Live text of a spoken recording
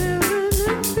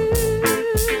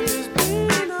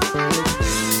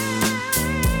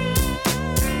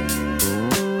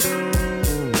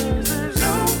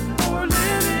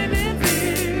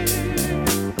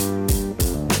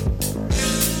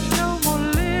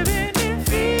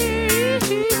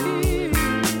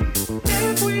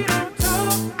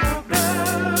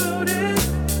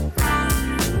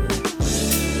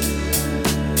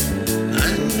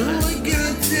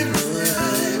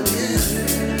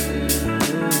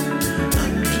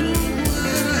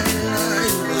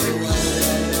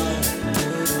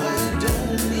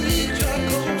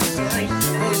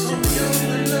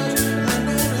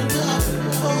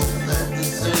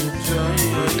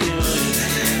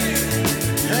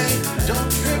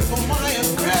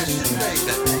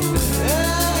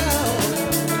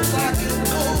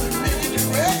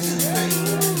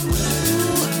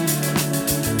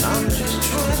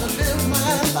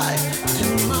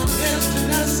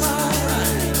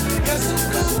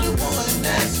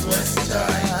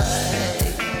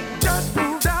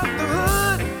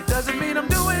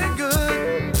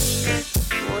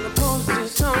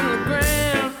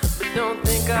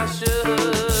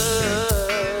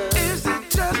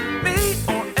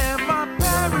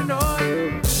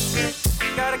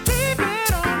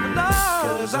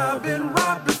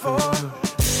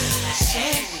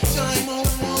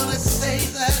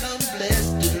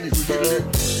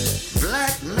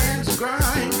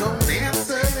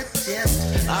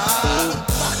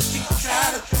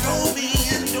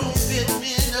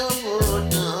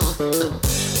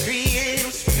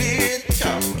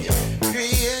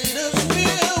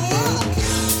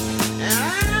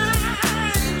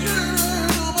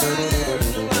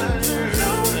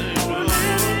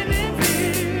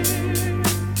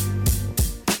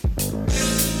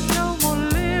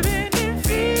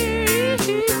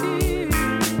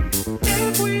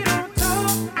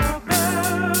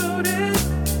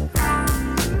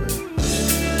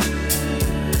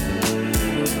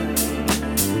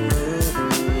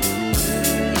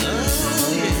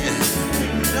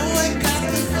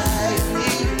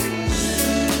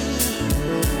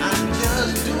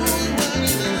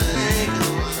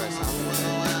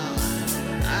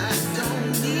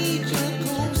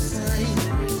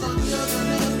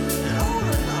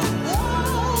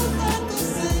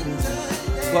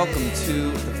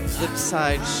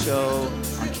Flipside show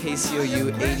on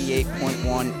KCOU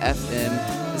 88.1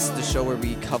 FM. This is the show where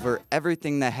we cover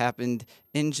everything that happened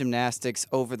in gymnastics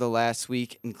over the last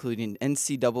week, including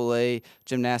NCAA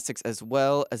gymnastics as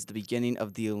well as the beginning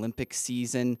of the Olympic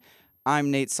season.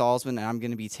 I'm Nate Salzman, and I'm going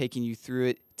to be taking you through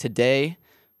it today.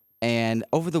 And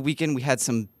over the weekend, we had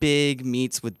some big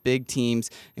meets with big teams,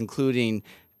 including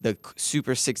the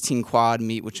Super 16 quad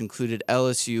meet, which included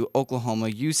LSU, Oklahoma,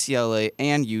 UCLA,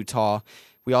 and Utah.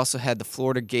 We also had the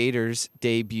Florida Gators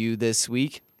debut this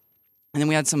week. And then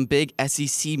we had some big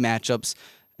SEC matchups,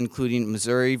 including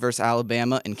Missouri versus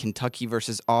Alabama and Kentucky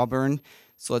versus Auburn.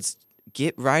 So let's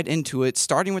get right into it,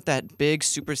 starting with that big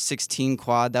Super 16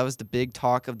 quad. That was the big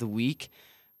talk of the week.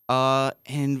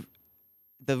 And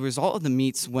the result of the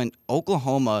meets went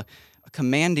Oklahoma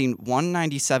commanding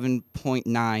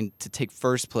 197.9 to take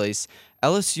first place.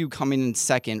 LSU coming in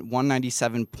second,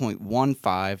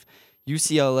 197.15.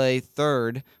 UCLA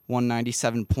third,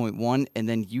 197.1, and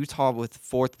then Utah with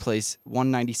fourth place,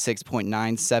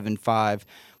 196.975. A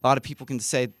lot of people can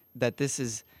say that this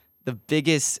is the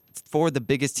biggest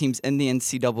teams in the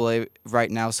NCAA right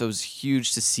now, so it was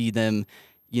huge to see them,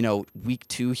 week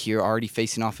 2 here already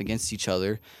facing off against each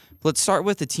other. But let's start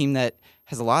with a team that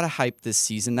has a lot of hype this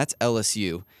season. That's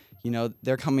LSU.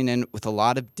 They're coming in with a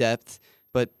lot of depth,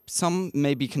 but some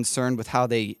may be concerned with how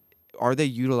they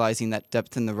utilizing that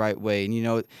depth in the right way.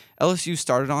 And, LSU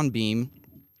started on beam,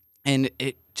 and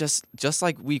it just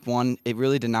like week 1, it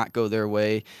really did not go their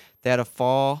way. They had a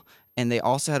fall, and they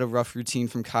also had a rough routine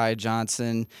from Kaya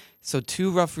Johnson. So 2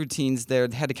 rough routines there.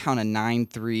 They had to count a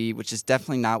 9-3, which is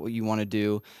definitely not what you want to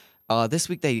do. This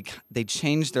week, they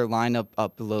changed their lineup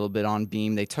up a little bit on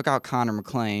beam. They took out Connor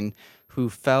McClain, who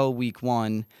fell week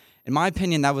 1. In my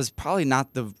opinion, that was probably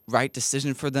not the right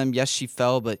decision for them. Yes, she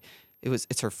fell, but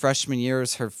it's her freshman year.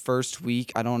 It's her first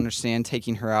week. I don't understand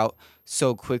taking her out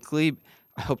so quickly.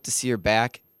 I hope to see her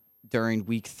back during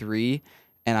week 3,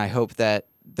 and I hope that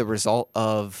the result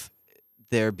of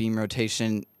their beam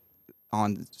rotation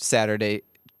on Saturday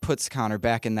puts Connor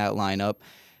back in that lineup.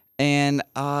 And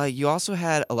you also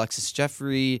had Alexis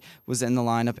Jeffrey was in the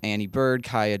lineup, Annie Bird,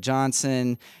 Kaya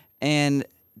Johnson, and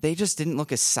they just didn't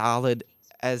look as solid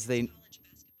as they...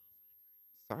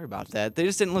 Sorry about that. They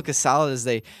just didn't look as solid as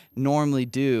they normally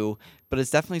do, but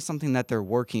it's definitely something that they're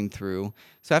working through.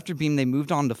 So after beam, they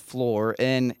moved on to floor,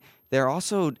 and they're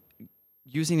also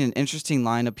using an interesting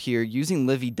lineup here, using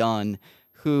Livy Dunn,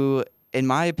 who, in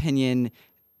my opinion,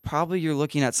 probably you're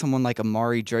looking at someone like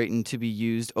Amari Drayton to be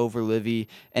used over Livy.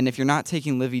 And if you're not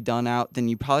taking Livy Dunn out, then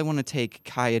you probably want to take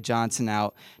Kaya Johnson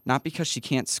out, not because she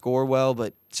can't score well,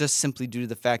 but just simply due to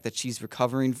the fact that she's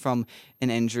recovering from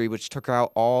an injury, which took her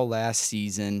out all last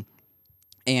season.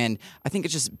 And I think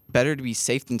it's just better to be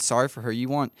safe than sorry for her. You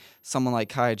want someone like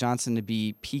Kaya Johnson to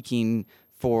be peaking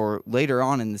for later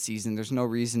on in the season. There's no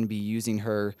reason to be using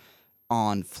her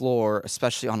on floor,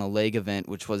 especially on a leg event,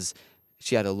 which was...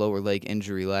 She had a lower leg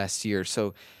injury last year.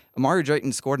 So Amari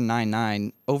Drayton scored a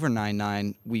 9-9, over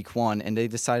 9-9 week 1, and they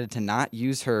decided to not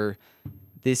use her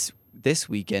this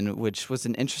weekend, which was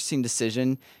an interesting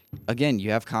decision. Again, you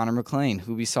have Connor McClain,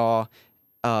 who we saw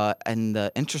in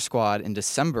the inter-squad in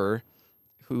December,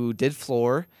 who did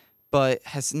floor, but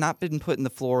has not been put in the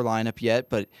floor lineup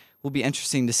yet, but will be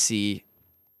interesting to see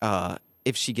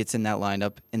if she gets in that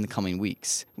lineup in the coming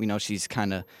weeks. We know she's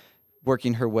kind of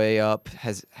working her way up,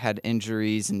 has had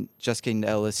injuries, and just getting to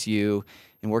LSU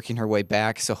and working her way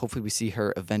back. So hopefully we see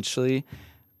her eventually.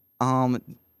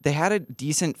 They had a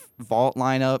decent vault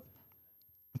lineup,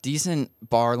 decent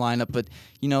bar lineup, but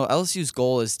LSU's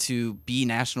goal is to be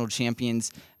national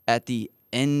champions at the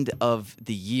end of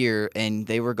the year, and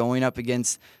they were going up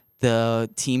against the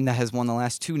team that has won the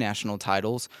last 2 national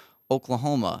titles,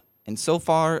 Oklahoma. And so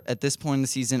far at this point in the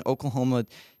season, Oklahoma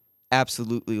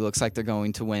absolutely looks like they're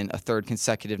going to win a 3rd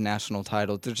consecutive national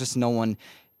title. There's just no one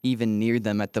even near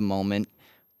them at the moment.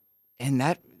 And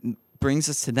that brings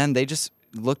us to them. They just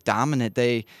look dominant.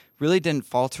 They really didn't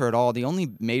falter at all. The only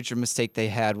major mistake they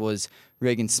had was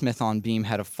Reagan Smith on beam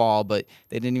had a fall, but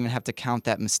they didn't even have to count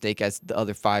that mistake as the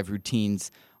other 5 routines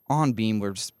on beam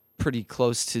were just pretty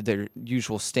close to their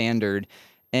usual standard.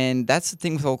 And that's the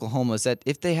thing with Oklahoma is that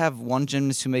if they have one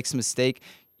gymnast who makes a mistake,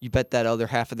 you bet that other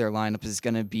half of their lineup is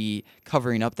going to be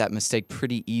covering up that mistake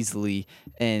pretty easily,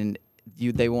 and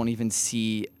they won't even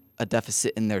see a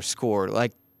deficit in their score.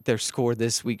 Like their score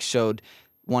this week showed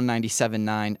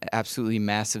 197.9, absolutely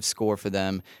massive score for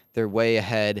them. They're way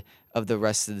ahead of the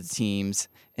rest of the teams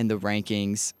in the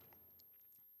rankings.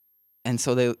 And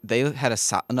so they had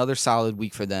another solid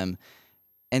week for them.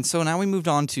 And so now we moved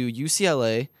on to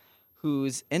UCLA,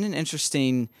 who's in an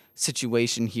interesting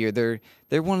situation here.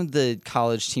 They're one of the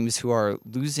college teams who are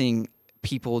losing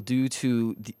people due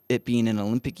to it being an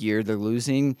Olympic year. They're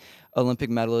losing Olympic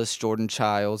medalist Jordan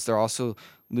Childs. They're also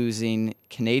losing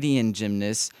Canadian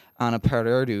gymnast Anna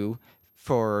Peredu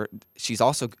for she's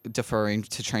also deferring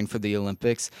to train for the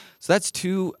Olympics. So that's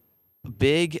two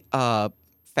big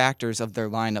factors of their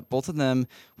lineup. Both of them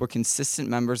were consistent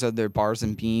members of their bars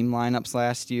and beam lineups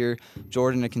last year.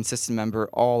 Jordan, a consistent member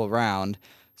all around.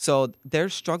 So they're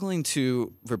struggling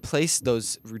to replace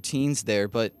those routines there,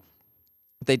 but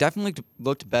they definitely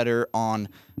looked better on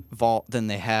vault than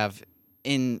they have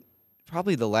in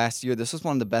probably the last year. This was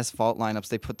one of the best vault lineups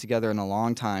they put together in a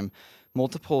long time.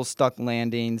 Multiple stuck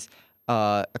landings,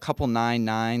 a couple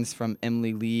 9-9s from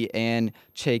Emily Lee and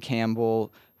Che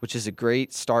Campbell, which is a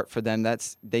great start for them.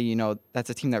 That's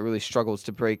a team that really struggles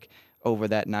to break over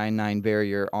that 9-9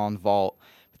 barrier on vault.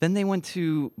 But then they went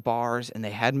to bars and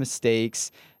they had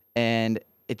mistakes, and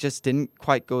it just didn't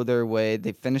quite go their way.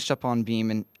 They finished up on beam,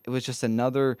 and it was just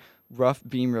another rough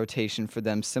beam rotation for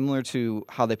them, similar to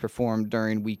how they performed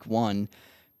during week 1.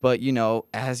 But,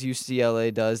 as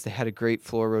UCLA does, they had a great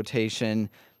floor rotation,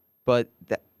 but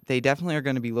they definitely are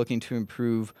going to be looking to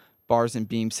improve bars and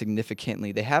beams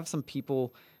significantly. They have some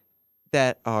people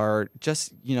that are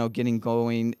just, getting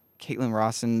going. Caitlin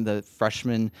Rawson, the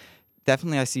freshman,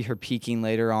 definitely I see her peaking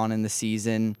later on in the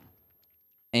season,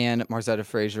 and Marzetta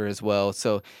Frazier as well.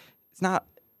 So it's not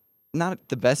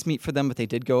the best meet for them, but they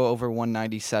did go over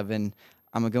 197.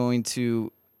 I'm going to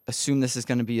assume this is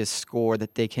going to be a score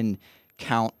that they can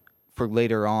count for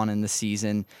later on in the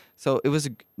season. So it was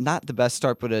not the best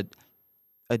start, but a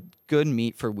good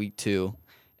meet for week 2.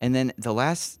 And then the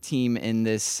last team in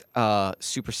this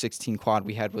Super 16 quad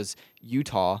we had was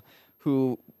Utah,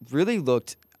 who really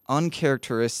looked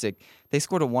uncharacteristic. They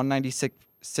scored a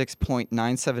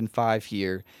 196.975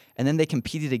 here, and then they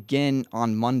competed again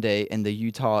on Monday in the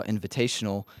Utah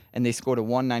Invitational, and they scored a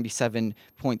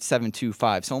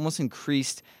 197.725. So almost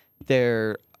increased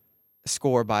their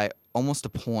score by almost a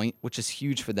point, which is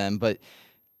huge for them. But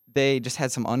they just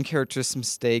had some uncharacteristic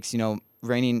mistakes.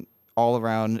 Reigning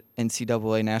all-around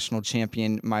NCAA national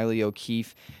champion Miley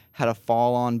O'Keefe had a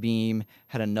fall on beam,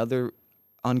 had another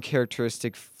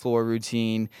uncharacteristic floor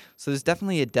routine. So there's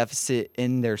definitely a deficit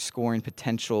in their scoring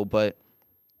potential, but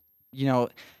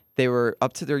they were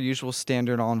up to their usual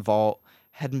standard on vault,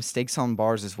 had mistakes on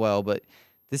bars as well, but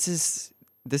this is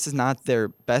not their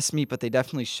best meet, but they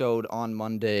definitely showed on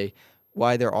Monday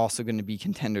why they're also going to be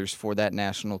contenders for that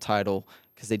national title,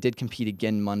 because they did compete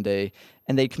again Monday,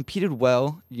 and they competed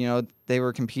well. They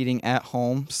were competing at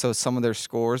home, so some of their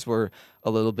scores were a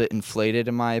little bit inflated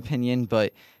in my opinion,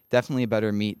 but definitely a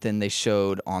better meet than they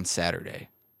showed on Saturday.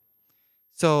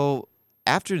 So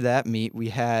after that meet, we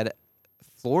had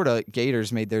Florida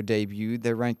Gators made their debut.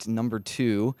 They're ranked number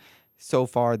 2 so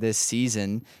far this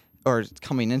season, or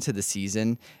coming into the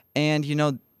season. And,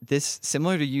 this,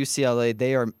 similar to UCLA,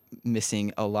 they are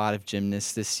missing a lot of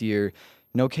gymnasts this year.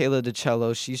 No Kayla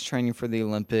DiCello, she's training for the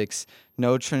Olympics.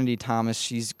 No Trinity Thomas,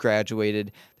 she's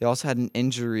graduated. They also had an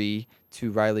injury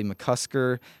to Riley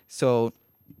McCusker. So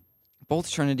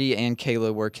both Trinity and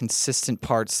Kayla were consistent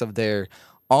parts of their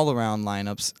all-around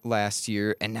lineups last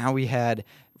year. And now we had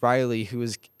Riley, who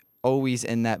is always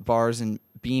in that bars and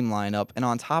beam lineup. And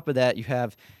on top of that, you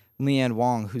have Leanne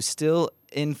Wong, who's still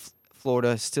in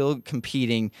Florida, still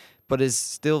competing, but is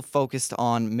still focused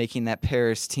on making that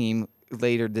Paris team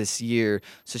later this year.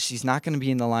 So she's not going to be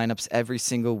in the lineups every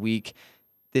single week.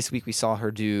 This week we saw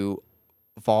her do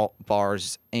vault,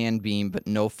 bars, and beam, but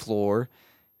no floor.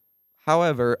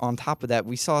 However, on top of that,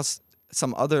 we saw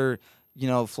some other,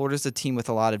 Florida's a team with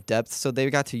a lot of depth, so they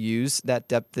got to use that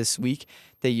depth this week.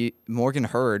 Morgan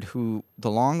Hurd, who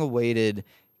the long-awaited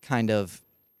kind of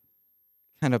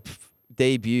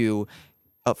debut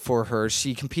for her.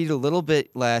 She competed a little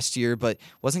bit last year, but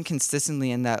wasn't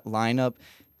consistently in that lineup.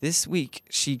 This week,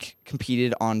 she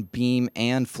competed on beam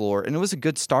and floor, and it was a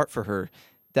good start for her,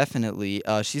 definitely.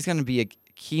 She's going to be a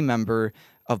key member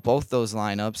of both those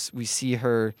lineups. We see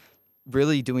her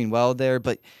really doing well there,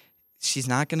 but she's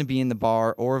not going to be in the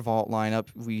bar or vault lineup.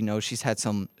 We know she's had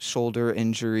some shoulder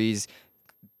injuries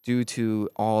due to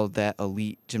all that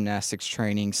elite gymnastics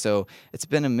training, so it's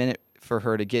been a minute for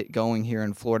her to get going here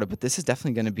in Florida, but this is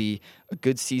definitely going to be a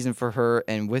good season for her.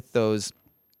 And with those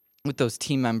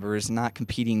team members not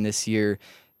competing this year,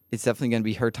 it's definitely going to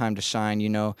be her time to shine.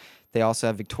 They also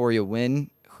have Victoria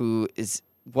Wynn, who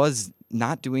was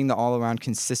not doing the all-around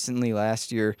consistently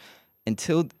last year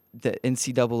until the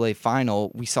NCAA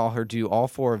final. We saw her do all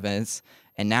 4 events,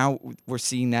 and now we're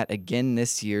seeing that again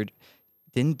this year.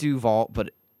 Didn't do vault, but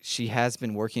she has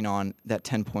been working on that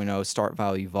 10.0 start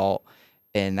value vault,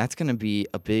 and that's going to be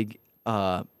a big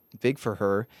for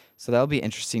her. So that'll be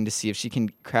interesting to see if she can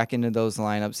crack into those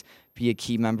lineups, be a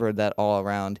key member of that all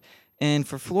around. And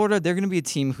for Florida, they're going to be a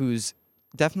team who's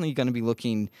definitely going to be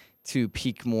looking to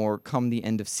peak more come the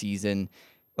end of season.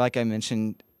 Like I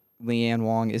mentioned, Leanne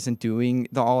Wong isn't doing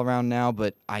the all-around now,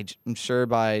 but I'm sure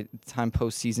by the time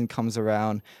postseason comes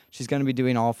around, she's going to be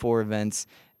doing all 4 events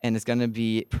and is going to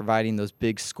be providing those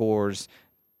big scores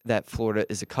that Florida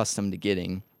is accustomed to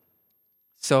getting.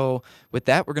 So with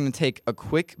that, we're going to take a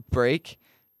quick break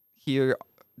here.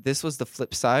 This was the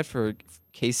flip side for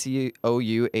KCOU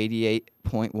 88.1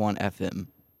 FM.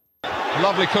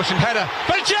 Lovely cushion header.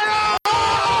 Pajero!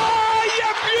 Oh,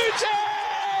 you beauty!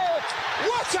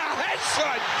 What a head,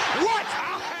 son! What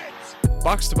a head!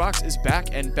 Box to Box is back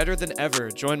and better than ever.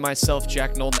 Join myself,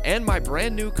 Jack Nolan, and my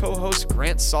brand new co-host,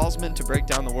 Grant Salzman, to break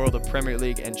down the world of Premier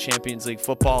League and Champions League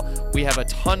football. We have a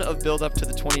ton of build-up to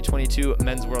the 2022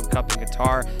 Men's World Cup in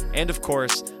Qatar, and of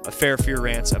course, a fair few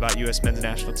rants about U.S. men's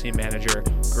national team manager,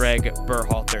 Greg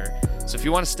Berhalter. So if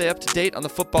you want to stay up to date on the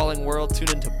footballing world,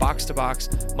 tune into Box to Box,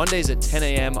 Mondays at 10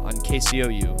 a.m. on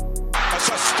KCOU. That's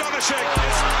astonishing.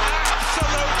 It's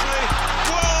absolutely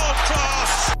world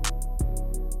class.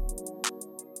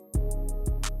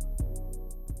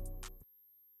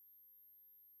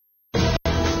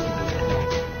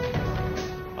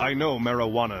 I know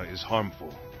marijuana is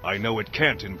harmful. I know it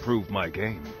can't improve my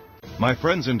game. My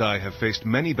friends and I have faced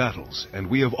many battles, and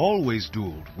we have always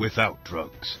dueled without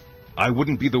drugs. I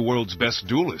wouldn't be the world's best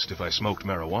duelist if I smoked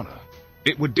marijuana.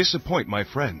 It would disappoint my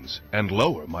friends and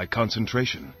lower my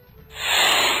concentration.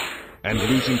 And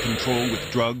losing control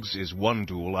with drugs is one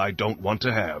duel I don't want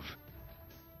to have.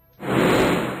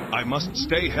 I must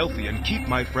stay healthy and keep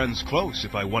my friends close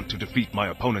if I want to defeat my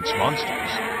opponent's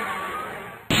monsters.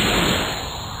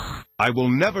 I will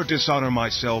never dishonor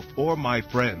myself or my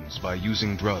friends by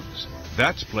using drugs.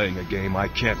 That's playing a game I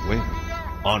can't win.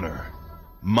 Honor,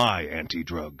 my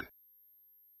anti-drug.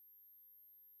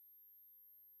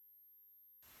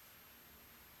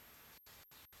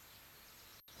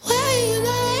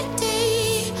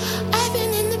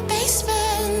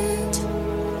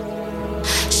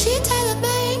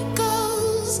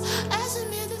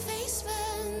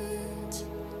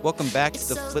 Welcome back to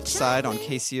the flip side on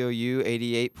KCOU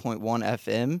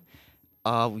 88.1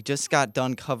 FM. We just got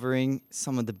done covering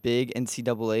some of the big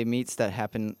NCAA meets that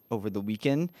happened over the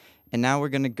weekend, and now we're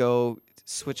going to go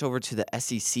switch over to the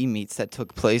SEC meets that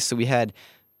took place. So we had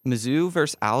Mizzou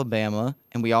versus Alabama,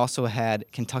 and we also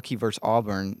had Kentucky versus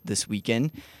Auburn this weekend.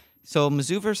 So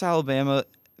Mizzou versus Alabama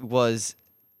was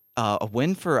a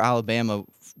win for Alabama,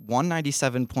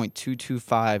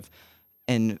 197.225,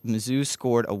 and Mizzou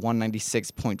scored a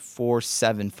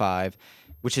 196.475,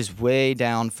 which is way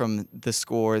down from the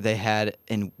score they had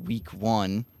in week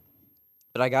 1.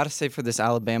 But I got to say, for this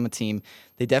Alabama team,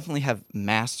 they definitely have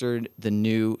mastered the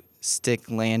new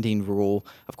stick landing rule.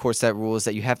 Of course, that rule is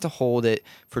that you have to hold it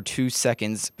for 2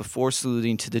 seconds before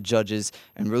saluting to the judges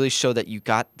and really show that you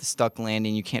got the stuck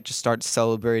landing. You can't just start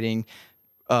celebrating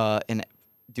and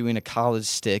doing a college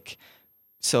stick.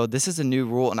 So this is a new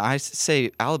rule, and I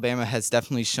say Alabama has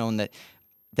definitely shown that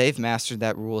they've mastered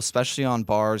that rule, especially on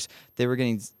bars. They were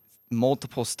getting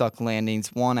multiple stuck landings,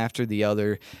 one after the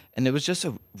other, and it was just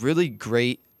a really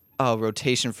great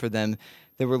rotation for them.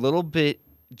 They were a little bit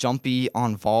jumpy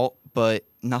on vault, but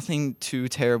nothing too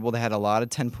terrible. They had a lot of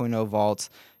 10.0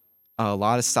 vaults, a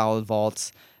lot of solid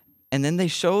vaults, and then they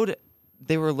showed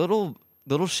they were a little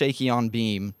shaky on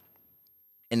beam.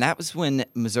 And that was when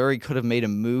Missouri could have made a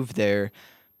move there,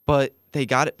 but they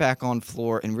got it back on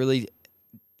floor and really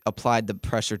applied the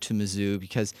pressure to Mizzou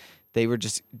because they were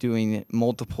just doing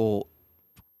multiple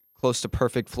close to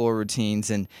perfect floor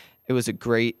routines, and it was a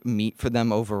great meet for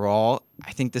them overall.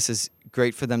 I think this is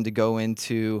great for them to go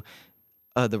into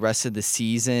the rest of the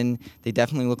season. They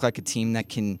definitely look like a team that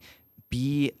can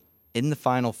be in the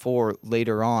Final Four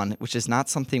later on, which is not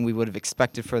something we would have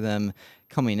expected for them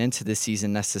coming into this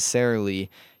season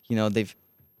necessarily. You know, they've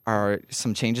are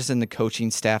some changes in the coaching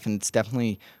staff, and it's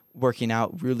definitely working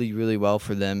out really, really well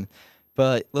for them.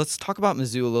 But let's talk about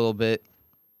Mizzou a little bit.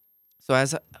 So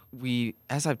as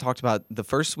I've talked about, the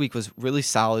first week was really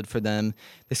solid for them.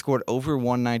 They scored over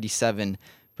 197,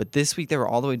 but this week they were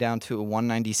all the way down to a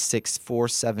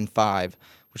 196.475,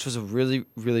 which was a really,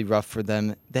 really rough for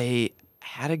them. They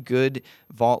had a good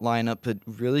vault lineup, but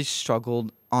really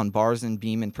struggled on bars and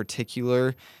beam in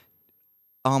particular.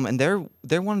 And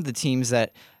they're one of the teams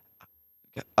that,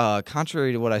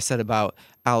 contrary to what I said about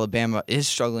Alabama, is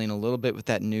struggling a little bit with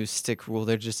that new stick rule.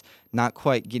 They're just not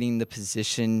quite getting the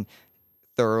position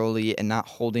thoroughly and not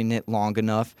holding it long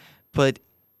enough. But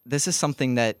this is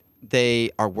something that they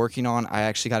are working on. I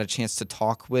actually got a chance to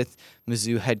talk with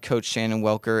Mizzou head coach Shannon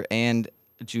Welker and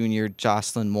junior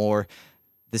Jocelyn Moore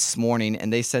this morning,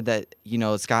 and they said that,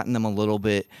 it's gotten them a little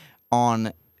bit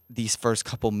on these first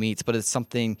couple meets, but it's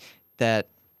something that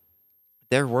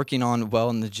they're working on well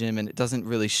in the gym, and it doesn't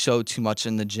really show too much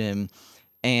in the gym.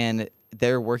 And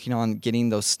they're working on getting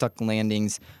those stuck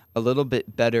landings a little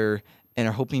bit better and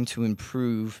are hoping to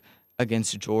improve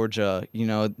against Georgia.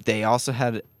 They also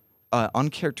had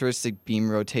uncharacteristic beam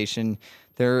rotation.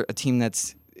 They're a team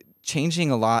that's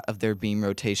changing a lot of their beam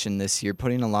rotation this year,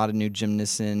 putting a lot of new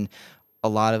gymnasts in. A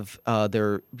lot of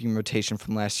their beam rotation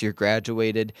from last year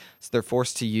graduated, so they're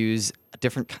forced to use a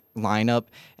different lineup,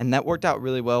 and that worked out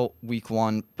really well week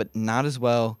 1, but not as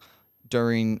well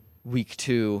during week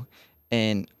 2,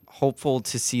 and hopeful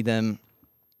to see them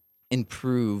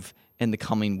improve in the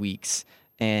coming weeks.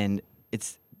 And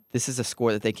this is a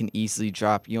score that they can easily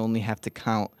drop. You only have to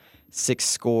count 6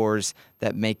 scores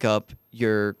that make up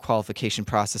your qualification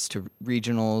process to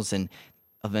regionals and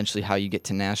eventually how you get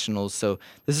to nationals. So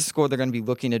this is a score they're going to be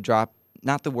looking to drop.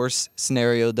 Not the worst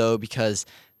scenario, though, because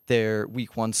their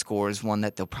week 1 score is one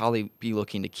that they'll probably be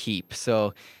looking to keep.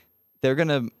 So they're going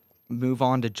to move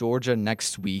on to Georgia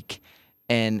next week,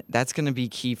 and that's going to be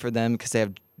key for them because they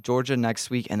have Georgia next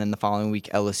week and then the following week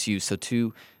LSU. So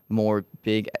 2 more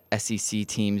big SEC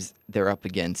teams they're up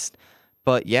against.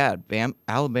 But yeah,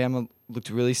 Alabama looked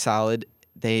really solid.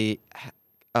 They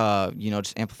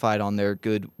just amplified on their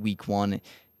good week 1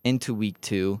 into week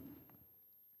 2.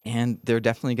 And they're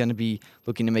definitely going to be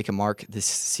looking to make a mark this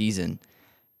season.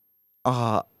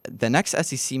 The next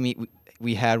SEC meet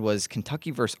we had was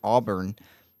Kentucky versus Auburn.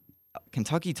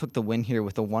 Kentucky took the win here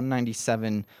with a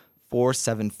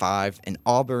 197.475, and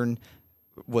Auburn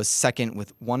was second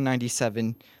with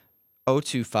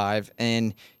 197.025.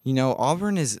 And,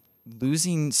 Auburn is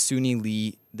losing Suni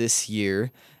Lee this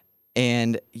year.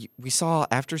 And we saw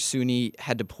after Suni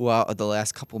had to pull out of the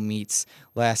last couple meets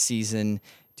last season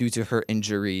due to her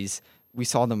injuries, we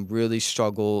saw them really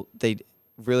struggle. They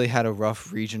really had a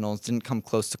rough regionals, didn't come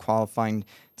close to qualifying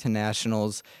to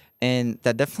nationals. And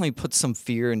that definitely put some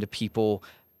fear into people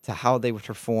to how they would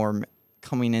perform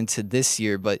coming into this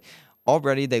year. But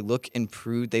already they look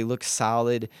improved. They look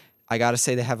solid. I got to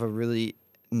say they have a really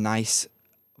nice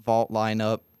vault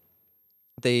lineup.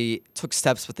 They took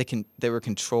steps, but they were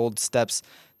controlled steps,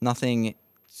 nothing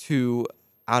too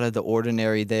out of the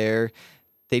ordinary there.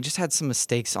 They just had some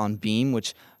mistakes on beam,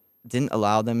 which didn't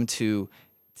allow them to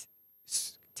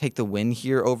take the win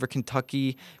here over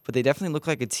Kentucky. But they definitely look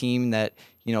like a team that,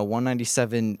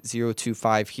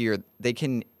 197.025 here, they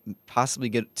can possibly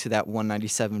get to that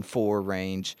 197.4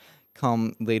 range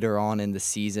come later on in the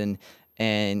season.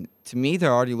 And to me,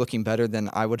 they're already looking better than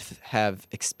I would have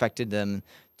expected them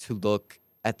to look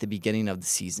at the beginning of the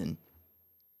season.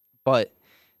 But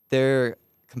their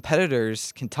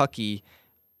competitors, Kentucky,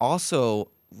 also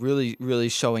really, really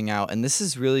showing out. And this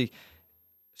is really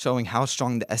showing how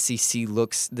strong the SEC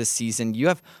looks this season. You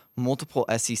have multiple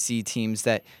SEC teams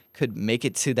that could make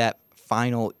it to that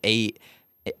final 8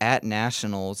 at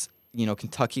nationals.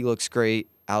 Kentucky looks great.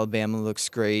 Alabama looks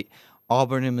great.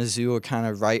 Auburn and Mizzou are kind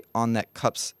of right on that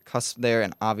cusp there.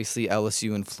 And obviously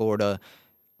LSU and Florida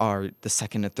are the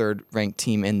second and third ranked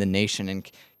team in the nation and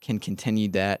can continue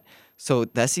that. So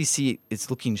the SEC is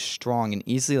looking strong and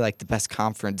easily like the best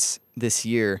conference this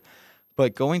year.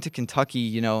 But going to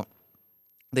Kentucky,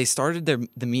 they started the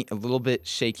meet a little bit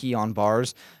shaky on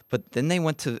bars, but then they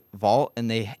went to vault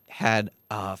and they had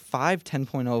a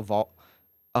 5.10.0 vault,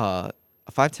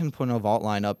 vault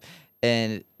lineup,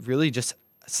 and really just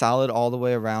solid all the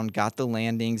way around. Got the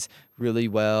landings really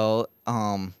well.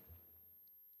 And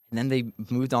then they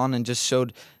moved on and just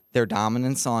showed their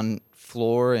dominance on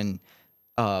floor and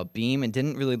beam and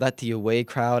didn't really let the away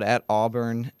crowd at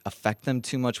Auburn affect them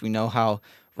too much. We know how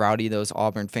rowdy those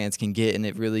Auburn fans can get, and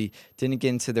it really didn't get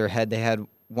into their head. They had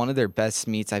one of their best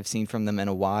meets I've seen from them in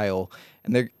a while,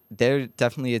 and they're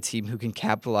definitely a team who can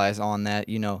capitalize on that,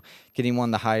 getting one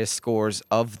of the highest scores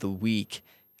of the week,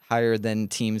 higher than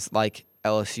teams like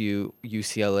LSU,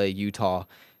 UCLA, Utah.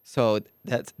 So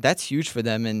that's huge for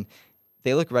them, and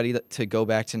they look ready to go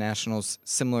back to nationals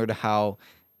similar to how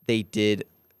they did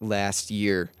last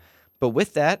year. But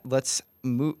with that, let's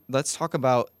talk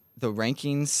about the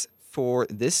rankings for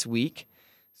this week.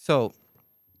 So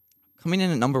coming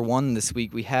in at number 1 this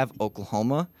week, we have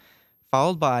Oklahoma,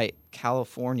 followed by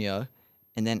California,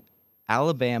 and then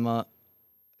Alabama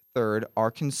 3rd,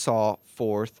 Arkansas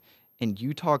 4th, and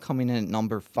Utah coming in at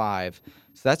number 5.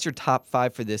 So that's your top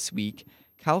 5 for this week.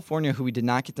 California, who we did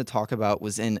not get to talk about,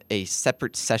 was in a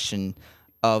separate session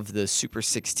of the Super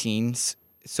 16s,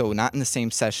 so not in the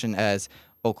same session as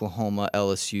Oklahoma,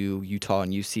 LSU, Utah,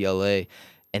 and UCLA,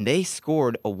 and they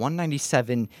scored a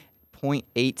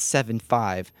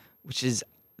 197.875, which is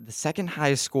the second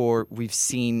highest score we've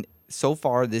seen so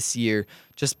far this year,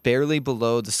 just barely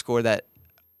below the score that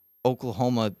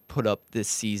Oklahoma put up this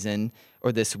season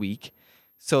or this week.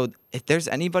 So if there's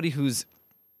anybody who's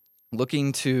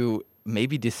looking to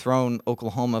maybe dethrone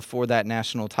Oklahoma for that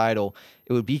national title,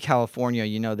 it would be California.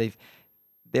 You know,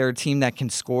 they're a team that can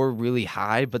score really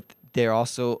high, but they're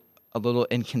also a little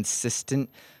inconsistent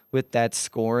with that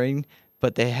scoring.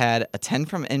 But they had a 10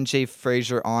 from NJ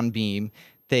Frazier on beam.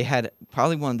 They had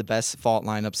probably one of the best fault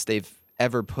lineups they've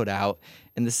ever put out.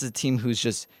 And this is a team who's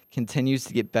just continues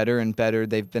to get better and better.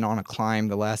 They've been on a climb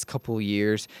the last couple of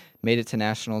years, made it to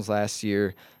nationals last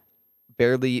year,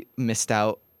 barely missed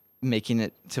out, making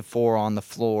it to 4 on the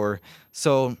floor.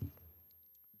 So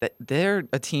they're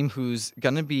a team who's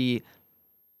going to be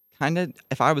kind of,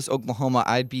 if I was Oklahoma,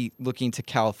 I'd be looking to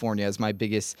California as my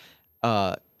biggest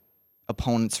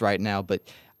opponents right now. But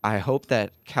I hope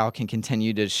that Cal can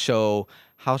continue to show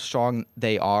how strong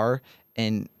they are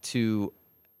and to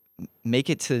make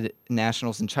it to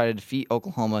nationals and try to defeat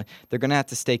Oklahoma. They're going to have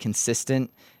to stay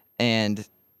consistent and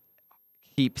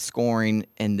keep scoring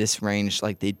in this range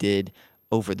like they did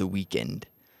over the weekend.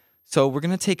 So we're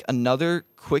going to take another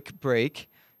quick break,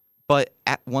 but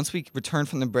once we return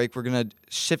from the break, we're going to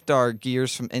shift our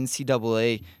gears from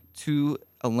NCAA to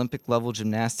Olympic level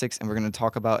gymnastics, and we're going to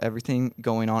talk about everything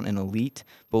going on in elite,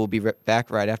 but we'll be back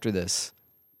right after this.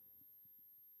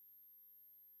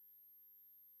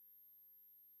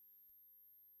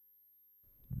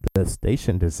 The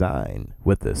station designed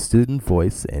with the student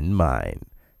voice in mind.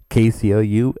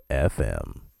 KCOU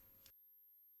FM.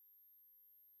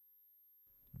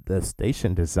 The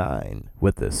station designed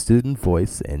with the student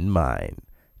voice in mind.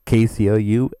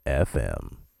 KCOU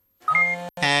FM.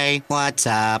 Hey, what's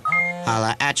up?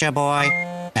 Holla at your boy.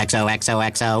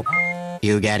 XOXOXO.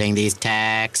 You getting these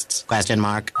texts? Question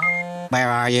mark. Where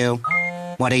are you?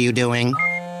 What are you doing?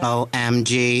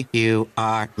 OMG, you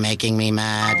are making me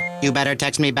mad. You better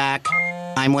text me back.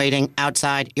 I'm waiting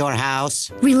outside your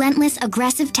house. Relentless,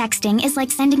 aggressive texting is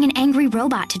like sending an angry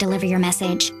robot to deliver your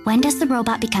message. When does the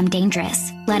robot become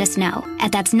dangerous? Let us know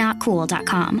at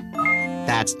that'snotcool.com.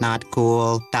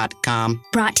 That'snotcool.com.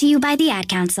 Brought to you by the Ad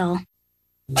Council.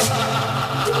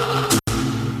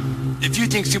 If you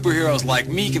think superheroes like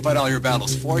me can fight all your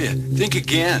battles for you, think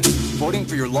again. Voting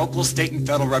for your local, state, and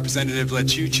federal representative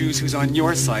lets you choose who's on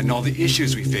your side in all the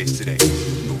issues we face today.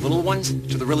 The little ones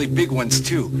to the really big ones,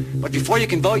 too. But before you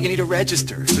can vote, you need to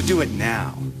register, so do it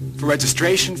now. For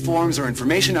registration forms or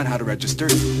information on how to register,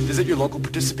 visit your local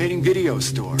participating video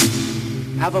store.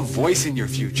 Have a voice in your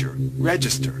future.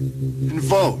 Register. And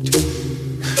vote.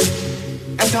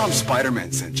 And tell them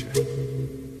Spider-Man sent you.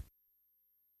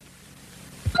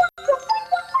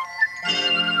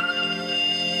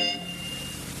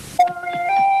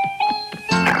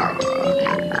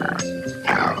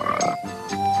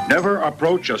 Never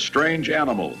approach a strange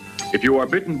animal. If you are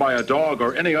bitten by a dog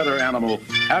or any other animal,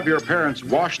 have your parents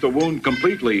wash the wound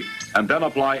completely and then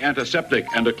apply antiseptic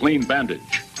and a clean bandage.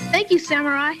 Thank you,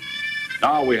 Samurai.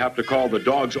 Now we have to call the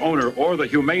dog's owner or the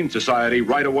Humane Society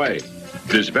right away.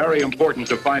 It is very important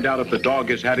to find out if the dog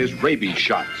has had his rabies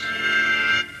shots.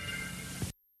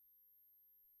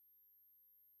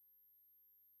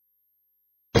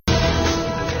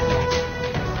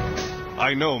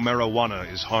 I know marijuana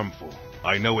is harmful.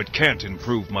 I know it can't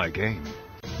improve my game.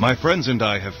 My friends and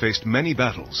I have faced many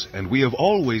battles, and we have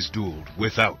always dueled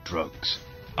without drugs.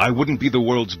 I wouldn't be the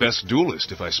world's best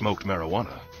duelist if I smoked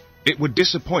marijuana. It would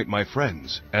disappoint my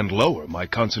friends and lower my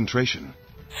concentration.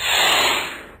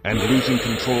 And losing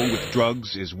control with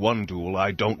drugs is one duel I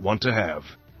don't want to have.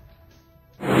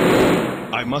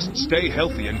 I must stay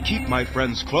healthy and keep my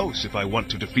friends close if I want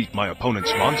to defeat my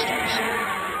opponent's monsters.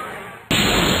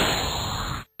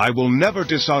 I will never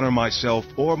dishonor myself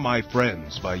or my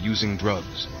friends by using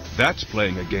drugs. That's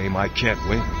playing a game I can't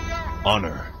win.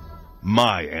 Honor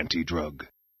my anti-drug.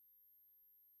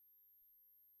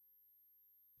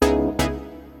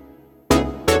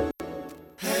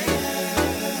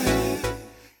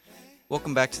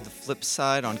 Welcome back to the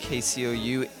Flipside on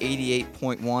KCOU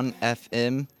 88.1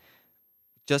 FM.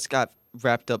 Just got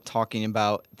wrapped up talking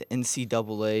about the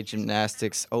NCAA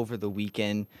gymnastics over the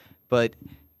weekend, but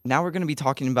now we're going to be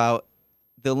talking about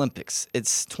the Olympics.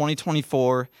 It's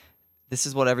 2024. This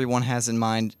is what everyone has in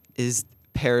mind, is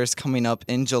Paris coming up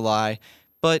in July.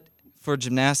 But for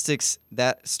gymnastics,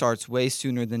 that starts way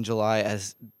sooner than July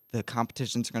as the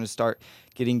competitions are going to start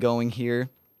getting going here.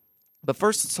 But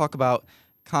first, let's talk about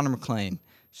Connor McClain.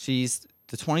 She's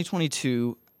the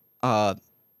 2022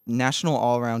 national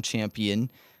all-around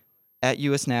champion at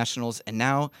U.S. Nationals, and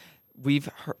now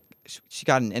she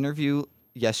got an interview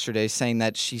yesterday saying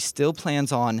that she still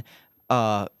plans on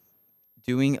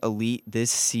doing elite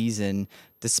this season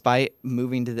despite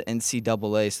moving to the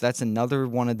NCAA. So that's another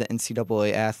one of the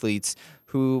NCAA athletes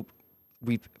who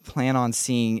we plan on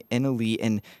seeing in elite,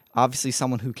 and obviously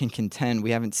someone who can contend.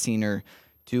 We haven't seen her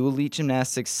do elite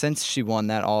gymnastics since she won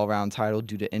that all-around title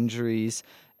due to injuries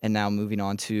and now moving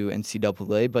on to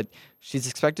NCAA. But she's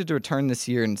expected to return this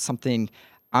year, and something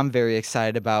I'm very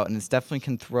excited about, and it definitely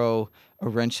can throw a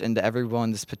wrench into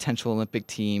everyone's potential Olympic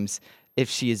teams if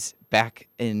she is back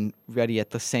and ready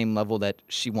at the same level that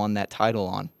she won that title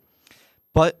on.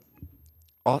 But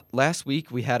last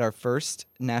week we had our first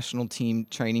national team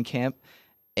training camp,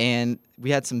 and we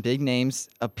had some big names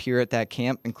appear at that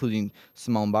camp, including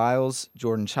Simone Biles,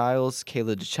 Jordan Childs,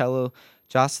 Kayla DiCello,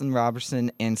 Jocelyn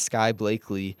Robertson, and Sky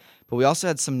Blakely. But we also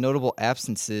had some notable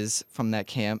absences from that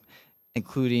camp,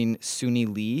 including Suni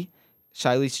Lee,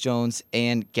 Shilese Jones,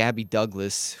 and Gabby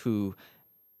Douglas, who,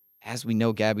 as we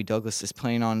know, Gabby Douglas is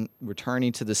planning on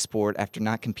returning to the sport after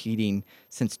not competing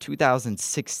since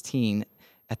 2016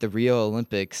 at the Rio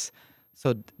Olympics.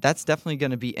 So that's definitely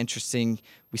going to be interesting.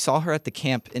 We saw her at the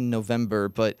camp in November,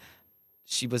 but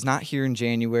she was not here in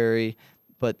January.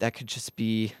 But that could just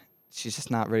be she's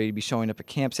just not ready to be showing up at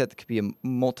camps yet. There could be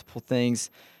multiple things.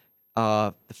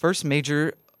 The first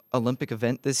major Olympic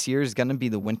event this year is going to be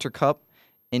the Winter Cup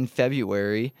in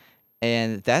February.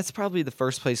 And that's probably the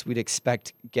first place we'd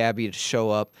expect Gabby to show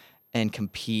up and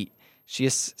compete.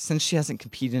 Since she hasn't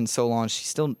competed in so long, she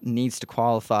still needs to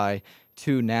qualify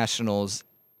to nationals,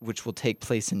 which will take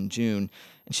place in June.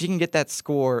 And she can get that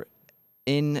score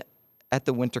at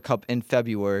the Winter Cup in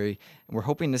February. And we're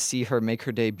hoping to see her make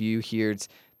her debut here. It's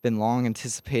been long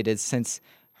anticipated since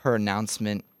her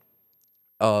announcement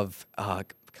of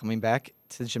coming back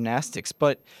to gymnastics.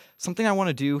 But something I want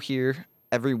to do here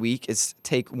every week is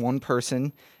take one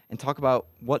person and talk about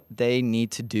what they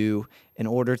need to do in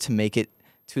order to make it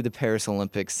to the Paris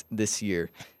Olympics this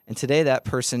year. And today that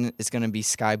person is going to be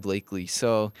Sky Blakely.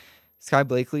 So Sky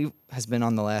Blakely has been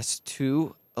on the last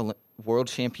two World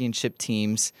Championship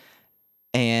teams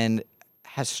and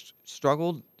has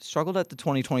struggled at the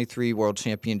 2023 World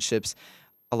Championships.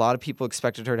 A lot of people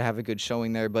expected her to have a good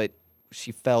showing there, but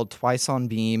she fell twice on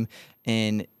beam,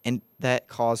 and that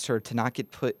caused her to not get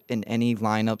put in any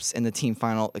lineups in the team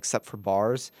final except for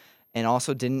bars, and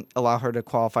also didn't allow her to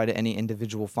qualify to any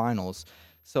individual finals.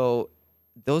 So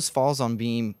those falls on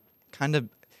beam kind of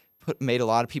made a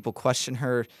lot of people question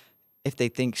her if they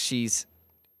think she's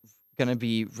going to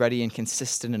be ready and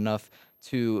consistent enough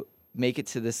to make it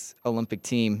to this Olympic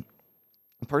team.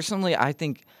 Personally, I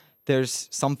think there's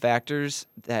some factors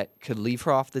that could leave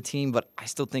her off the team, but I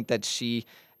still think that she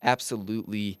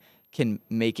absolutely can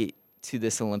make it to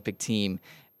this Olympic team.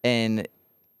 And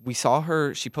we saw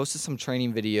her, she posted some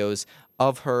training videos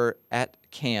of her at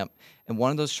camp, and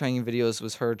one of those training videos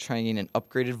was her training an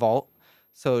upgraded vault.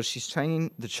 So she's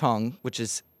training the Chung, which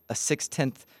is a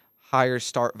 6/10 higher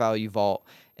start value vault,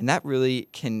 and that really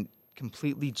can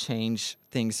completely change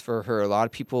things for her. A lot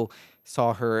of people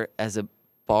saw her as a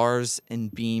bars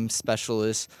and beam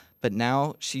specialist, but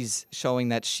now she's showing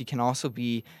that she can also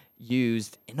be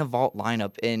used in a vault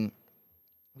lineup. And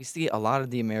we see a lot of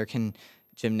the American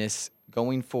gymnasts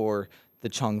going for the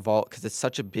Chung vault because it's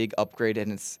such a big upgrade,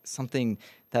 and it's something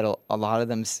that a lot of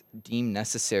them deem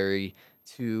necessary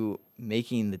to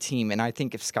making the team. And I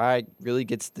think if Sky really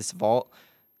gets this vault,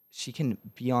 she can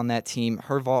be on that team.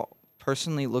 Her vault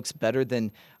personally looks better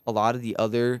than a lot of the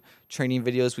other training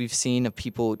videos we've seen of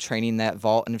people training that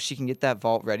vault. And if she can get that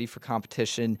vault ready for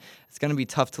competition, it's going to be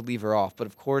tough to leave her off. But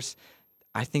of course,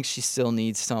 I think she still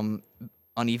needs some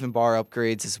uneven bar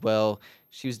upgrades as well.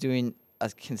 She was doing a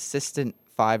consistent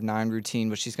 5.9 routine,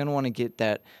 but she's going to want to get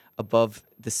that above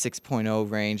the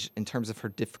 6.0 range in terms of her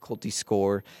difficulty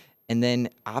score. And then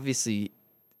obviously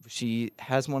she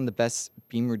has one of the best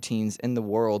beam routines in the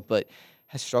world, but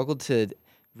has struggled to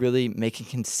really make it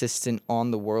consistent on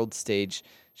the world stage.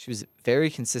 She was very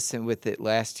consistent with it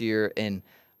last year in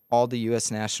all the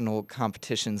U.S. national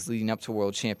competitions leading up to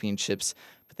World Championships,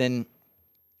 but then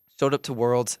showed up to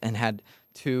Worlds and had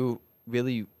one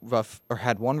really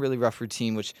rough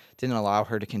routine, which didn't allow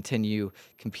her to continue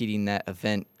competing that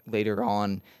event later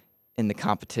on in the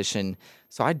competition.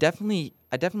 So I definitely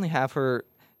have her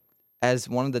as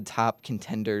one of the top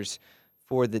contenders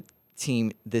for the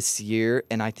team this year,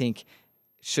 and I think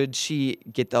should she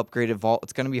get the upgraded vault,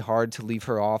 it's going to be hard to leave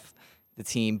her off the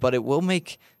team, but it will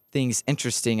make things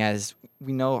interesting. As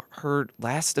we know, her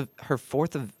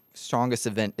fourth strongest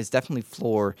event is definitely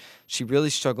floor. She really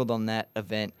struggled on that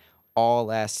event all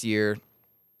last year.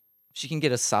 She can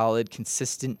get a solid,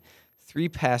 consistent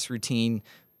 3-pass routine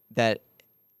that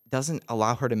doesn't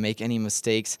allow her to make any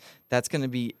mistakes. That's going to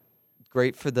be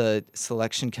great for the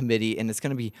selection committee, and it's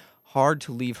going to be hard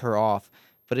to leave her off.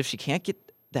 But if she can't get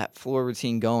that floor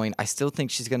routine going, I still think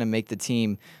she's going to make the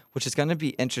team, which is going to be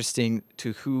interesting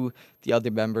to who the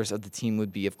other members of the team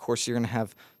would be. Of course, you're going to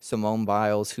have Simone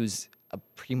Biles, who's a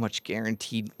pretty much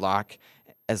guaranteed lock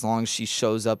as long as she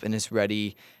shows up and is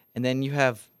ready. And then you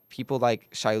have people like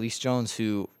Shilese Jones,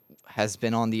 who has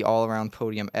been on the all-around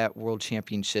podium at World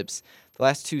Championships the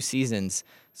last 2 seasons.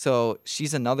 So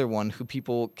she's another one who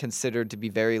people consider to be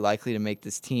very likely to make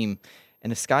this team.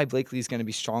 And if Sky Blakely is going to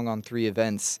be strong on 3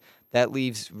 events, that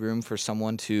leaves room for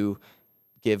someone to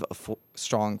give a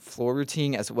strong floor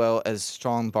routine as well as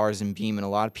strong bars and beam. And a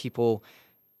lot of people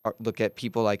look at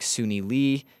people like Suni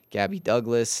Lee, Gabby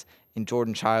Douglas, and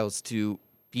Jordan Childs to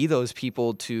be those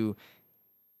people, to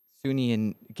Suni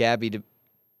and Gabby to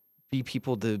be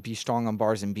people to be strong on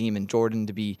bars and beam, and Jordan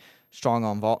to be strong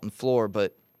on vault and floor.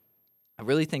 But I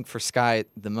really think for Sky,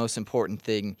 the most important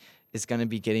thing is going to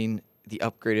be getting the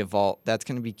upgraded vault. That's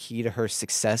going to be key to her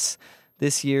success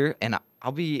this year, and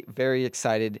I'll be very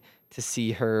excited to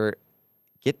see her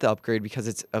get the upgrade because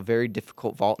it's a very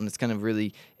difficult vault, and it's going to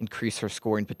really increase her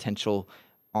scoring potential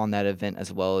on that event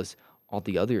as well as all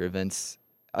the other events,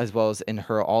 as well as in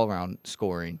her all-around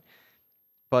scoring.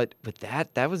 But with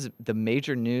that was the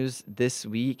major news this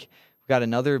week. We got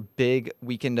another big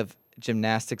weekend of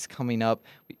gymnastics coming up.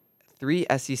 3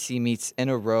 SEC meets in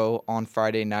a row on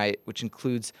Friday night, which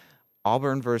includes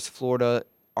Auburn versus Florida,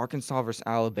 Arkansas versus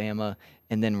Alabama,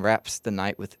 and then wraps the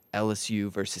night with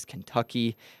LSU versus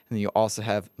Kentucky. And then you also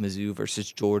have Mizzou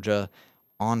versus Georgia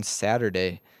on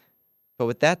Saturday. But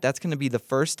with that's going to be the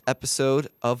first episode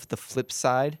of The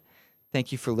Flipside.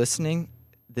 Thank you for listening.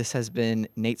 This has been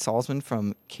Nate Salzman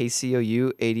from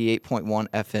KCOU 88.1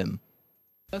 FM.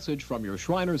 Message from your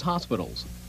Shriners Hospitals.